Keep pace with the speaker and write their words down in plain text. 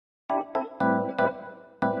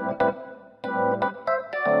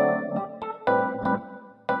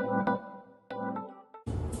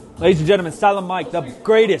Ladies and gentlemen, Silent Mike, the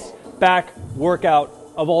greatest back workout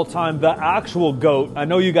of all time, the actual GOAT. I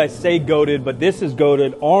know you guys say goated, but this is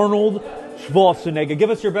goated. Arnold Schwarzenegger.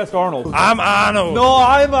 Give us your best Arnold. I'm Arnold. No,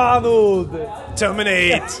 I'm Arnold.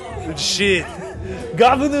 Terminate. Shit.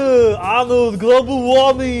 Governor Arnold, global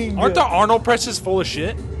warming. Aren't the Arnold presses full of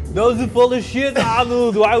shit? Those are full of shit,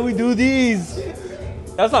 Arnold. Why we do these?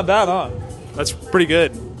 That's not bad, huh? That's pretty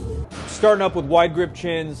good. Starting up with wide grip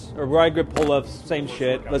chins or wide grip pull-ups, same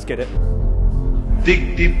shit. Let's get it.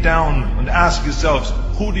 Dig deep down and ask yourselves,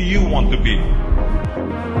 who do you want to be?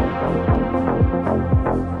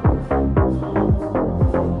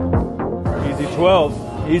 Easy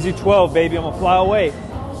 12. Easy 12, baby. I'm gonna fly away.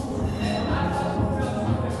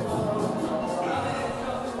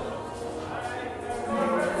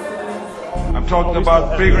 I'm talking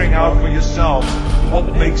about figuring out for yourself what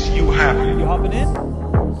makes you happy. You hopping in?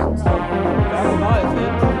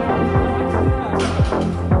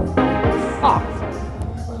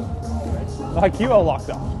 Like you all locked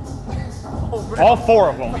up. All four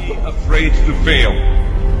of them. Be afraid to fail.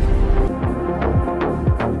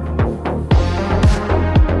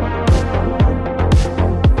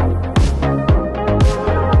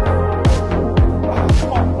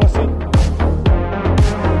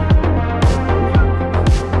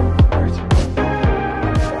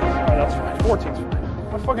 That's 14.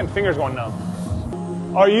 My fucking finger's going numb.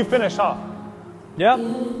 Oh, you finished, huh? Yep.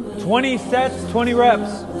 20 sets, 20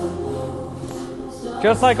 reps.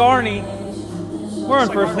 Just like Arnie. We're on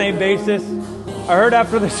first name basis. I heard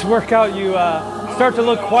after this workout you start to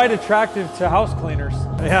look quite attractive to house cleaners.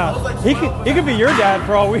 Yeah. He could be your dad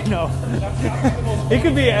for all we know. He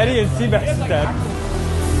could be Eddie and Seabass's dad.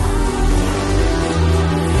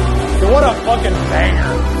 Dude, what a fucking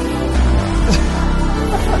banger.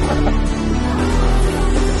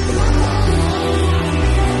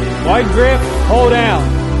 Wide grip, hold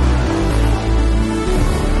down.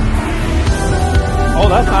 Oh,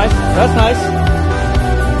 that's nice. That's nice.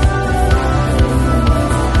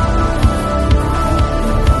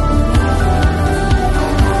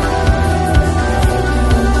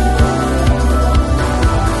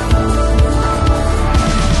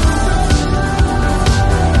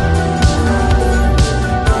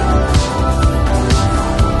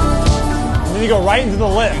 And then you go right into the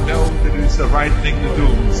lift. You know that it's the right thing to do.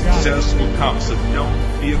 Success will come, so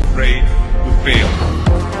don't be afraid to fail.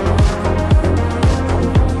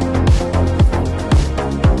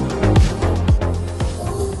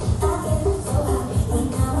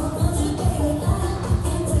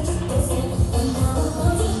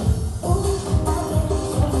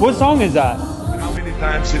 What song is that? How many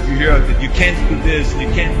times have you heard that you can't do this and you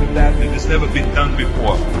can't do that and it's never been done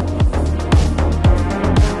before?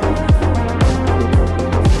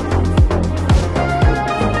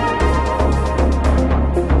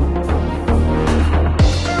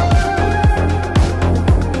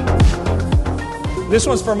 This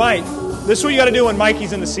one's for Mike. This is what you gotta do when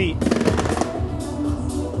Mikey's in the seat.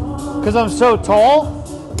 Because I'm so tall?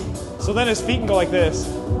 So then his feet can go like this.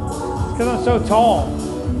 Because I'm so tall.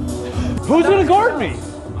 Who's gonna guard me?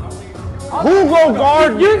 Who will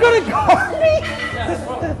guard You're gonna guard me?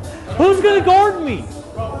 Who's gonna guard me?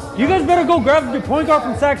 You guys better go grab your point guard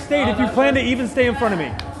from Sac State if you plan to even stay in front of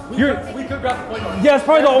me. We could grab the point guard. Yeah, it's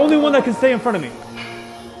probably the only one that can stay in front of me.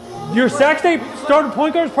 Your Sac State starting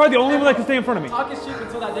point guard is probably the only one that can stay in front of me. Talk is cheap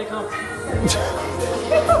until that day comes.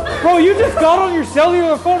 Bro, you just got on your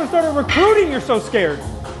cellular phone and started recruiting. You're so scared.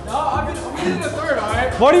 No, I'm needing a third,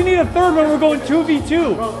 alright? Why do you need a third when we're going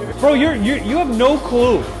 2v2? Bro, you have no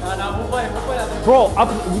clue. We'll play that thing. Bro,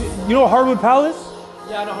 you know Hardwood Palace?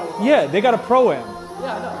 Yeah, I know how Yeah, they got a pro-am.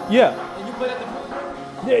 Yeah, I know. Yeah. And you played at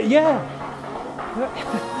the Yeah.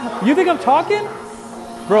 You think I'm talking?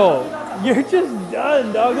 Bro, you're just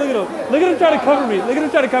done, dog. Look at him. Look at him trying to cover me. Look at him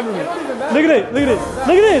trying to cover me. Look at it. Look at it.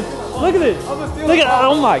 Look at this. Look at this. Look at.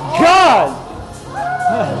 Oh my God.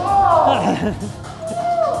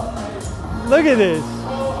 Look at this.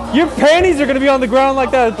 Your panties are gonna be on the ground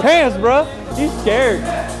like that. Pants, bro. You're scared.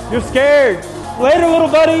 You're scared. Later, little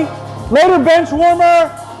buddy. Later, bench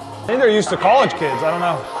warmer. I think they're used to college kids. I don't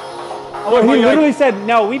know. Well, he literally said,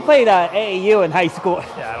 no, we played AAU in high school.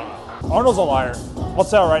 Yeah, I don't know. Arnold's a liar. I'll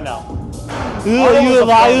tell you right now. You a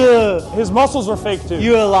liar. His muscles were fake too.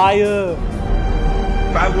 You a liar.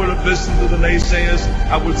 If I would have listened to the naysayers,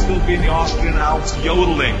 I would still be in the Austrian Alps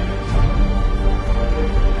yodeling.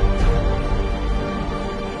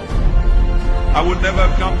 I would never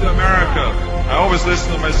have come to America. I always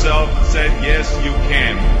listened to myself and said, yes, you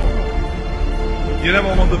can. You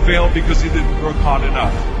never want to fail because you didn't work hard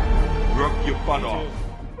enough. Work your butt off.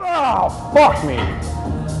 Oh, fuck me.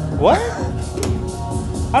 What?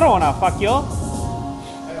 I don't wanna fuck you.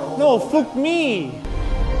 No, fuck me.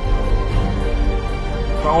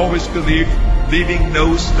 I always believe leaving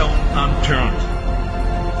no stone unturned.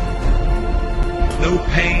 No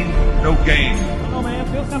pain, no gain. Oh man,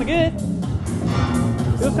 feels kind of good.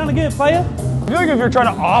 Feels kind of good, player. I feel like if you're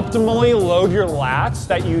trying to optimally load your lats,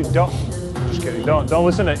 that you don't. Just kidding. Don't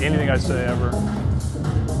listen to anything I say ever.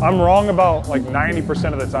 I'm wrong about like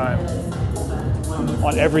 90% of the time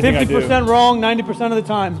on everything I do. 50% wrong, 90% of the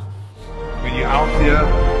time. When you're out there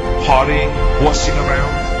partying, horsing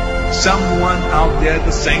around, someone out there at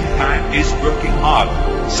the same time is working hard.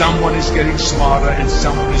 Someone is getting smarter and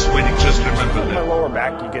someone is winning. Just remember My that. lower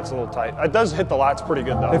back gets a little tight. It does hit the lats pretty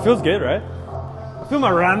good though. It feels good, right? I feel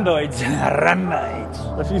my rhomboids. Rhomboids.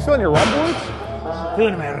 If you feel in your rhomboids,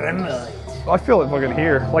 Feeling my rhomboids. I feel it fucking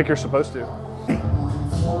here, like you're supposed to.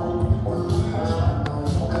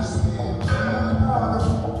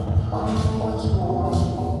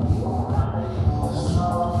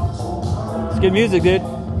 It's good music, dude.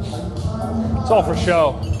 It's all for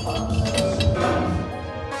show.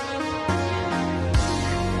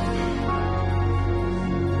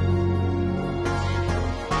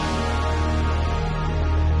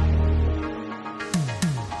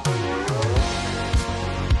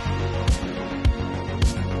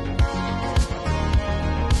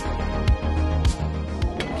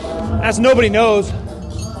 As nobody knows,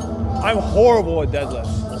 I'm horrible at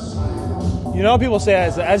deadlifts. You know, people say,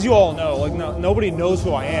 as you all know, like nobody knows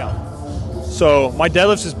who I am. So my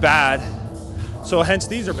deadlifts is bad. So hence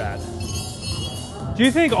these are bad. Do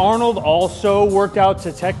you think Arnold also worked out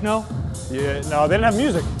to techno? Yeah, no, they didn't have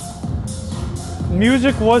music.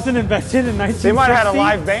 Music wasn't invented in 1960. They might have had a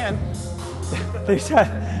live band. They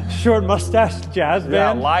had short mustache jazz band.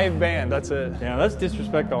 Yeah, live band, that's it. Yeah, that's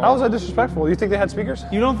disrespectful. How was that disrespectful? You think they had speakers?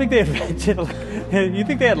 You don't think they invented? You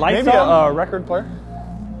think they had lights Maybe on? a record player?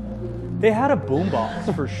 They had a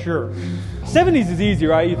boombox for sure. 70s is easy,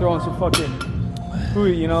 right? You throw in some fucking,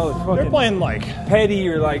 you know, They're fucking playing like Petty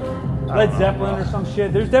or like Led Zeppelin or some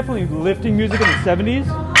shit. There's definitely lifting music in the 70s.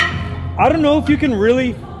 I don't know if you can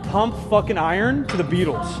really pump fucking iron to the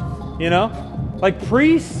Beatles, you know? Like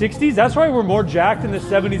pre-60s, that's why we're more jacked in the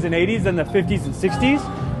 70s and 80s than the 50s and 60s.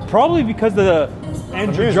 Probably because of the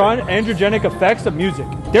androgenic effects of music.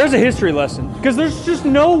 There's a history lesson. Because there's just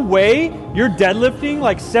no way you're deadlifting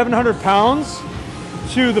like 700 pounds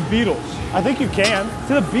to the Beatles. I think you can.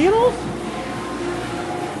 To the Beatles?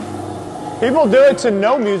 People do it to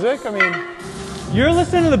no music. I mean, You're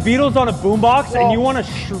listening to the Beatles on a boombox and you want to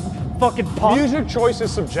fucking pump? music choice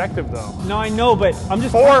is subjective though. No, I know, but I'm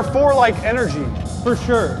just... For like energy. For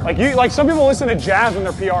sure. Like some people listen to jazz when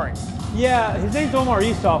they're PRing. Yeah, his name's Omar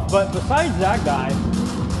Esoff, but besides that guy,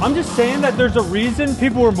 I'm just saying that there's a reason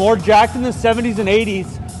people were more jacked in the 70s and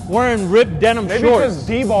 80s wearing ripped denim Maybe shorts. because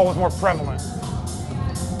D-ball was more prevalent.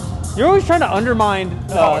 You're always trying to undermine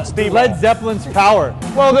it's D-ball. Led Zeppelin's power.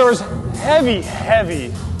 Well, there was heavy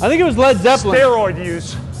I think it was Led Zeppelin. steroid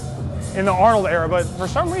use in the Arnold era, but for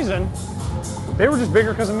some reason, they were just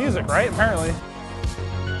bigger because of music, right? Apparently.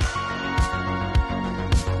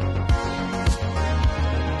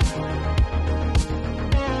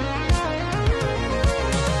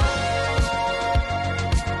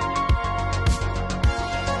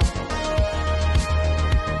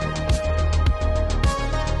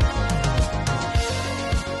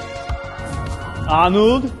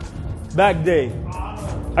 Arnold, back day.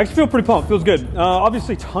 I actually feel pretty pumped, feels good.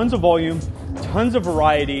 Obviously tons of volume, tons of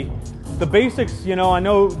variety. The basics, you know, I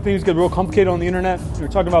know things get real complicated on the internet. You're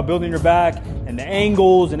talking about building your back and the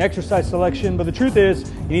angles and exercise selection, but the truth is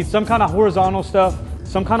you need some kind of horizontal stuff,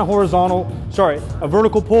 a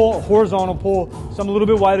vertical pull, a horizontal pull, some a little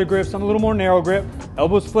bit wider grip, some a little more narrow grip,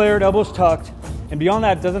 elbows flared, elbows tucked, and beyond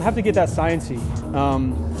that, it doesn't have to get that sciencey.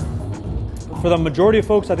 For the majority of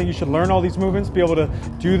folks, I think you should learn all these movements, be able to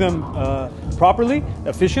do them properly,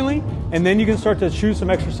 efficiently, and then you can start to choose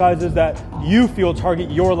some exercises that you feel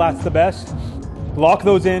target your lats the best, lock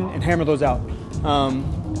those in, and hammer those out.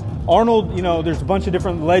 Arnold, you know, there's a bunch of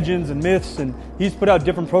different legends and myths, and he's put out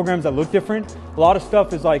different programs that look different. A lot of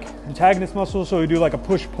stuff is like antagonist muscles, so you do like a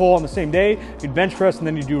push-pull on the same day, you'd bench press, and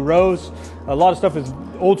then you do rows. A lot of stuff is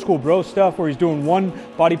old school bro stuff, where he's doing one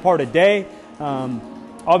body part a day.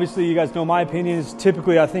 Obviously, you guys know my opinion is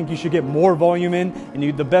typically I think you should get more volume in,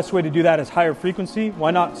 and the best way to do that is higher frequency.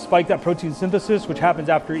 Why not spike that protein synthesis, which happens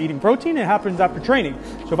after eating protein, it happens after training.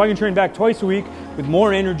 So if I can train back twice a week with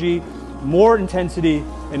more energy, more intensity,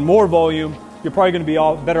 and more volume, you're probably going to be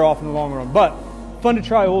better off in the long run. But fun to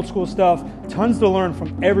try old school stuff. Tons to learn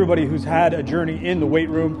from everybody who's had a journey in the weight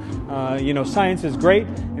room. You know, science is great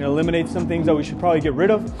and it eliminates some things that we should probably get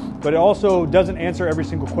rid of, but it also doesn't answer every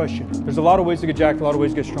single question. There's a lot of ways to get jacked, a lot of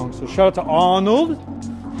ways to get strong. So shout out to Arnold.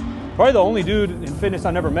 Probably the only dude in fitness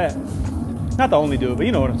I never met. Not the only dude, but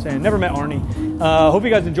you know what I'm saying. Never met Arnie. Hope you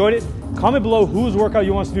guys enjoyed it. Comment below whose workout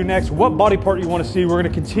you want us to do next, what body part you want to see. We're going to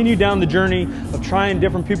continue down the journey of trying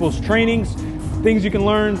different people's trainings, things you can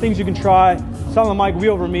learn, things you can try. Silent Mike, we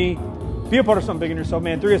over me. Be a part of something big in yourself,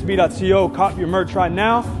 man. 3sb.co. Cop your merch right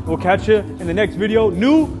now. We'll catch you in the next video.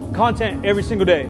 New content every single day.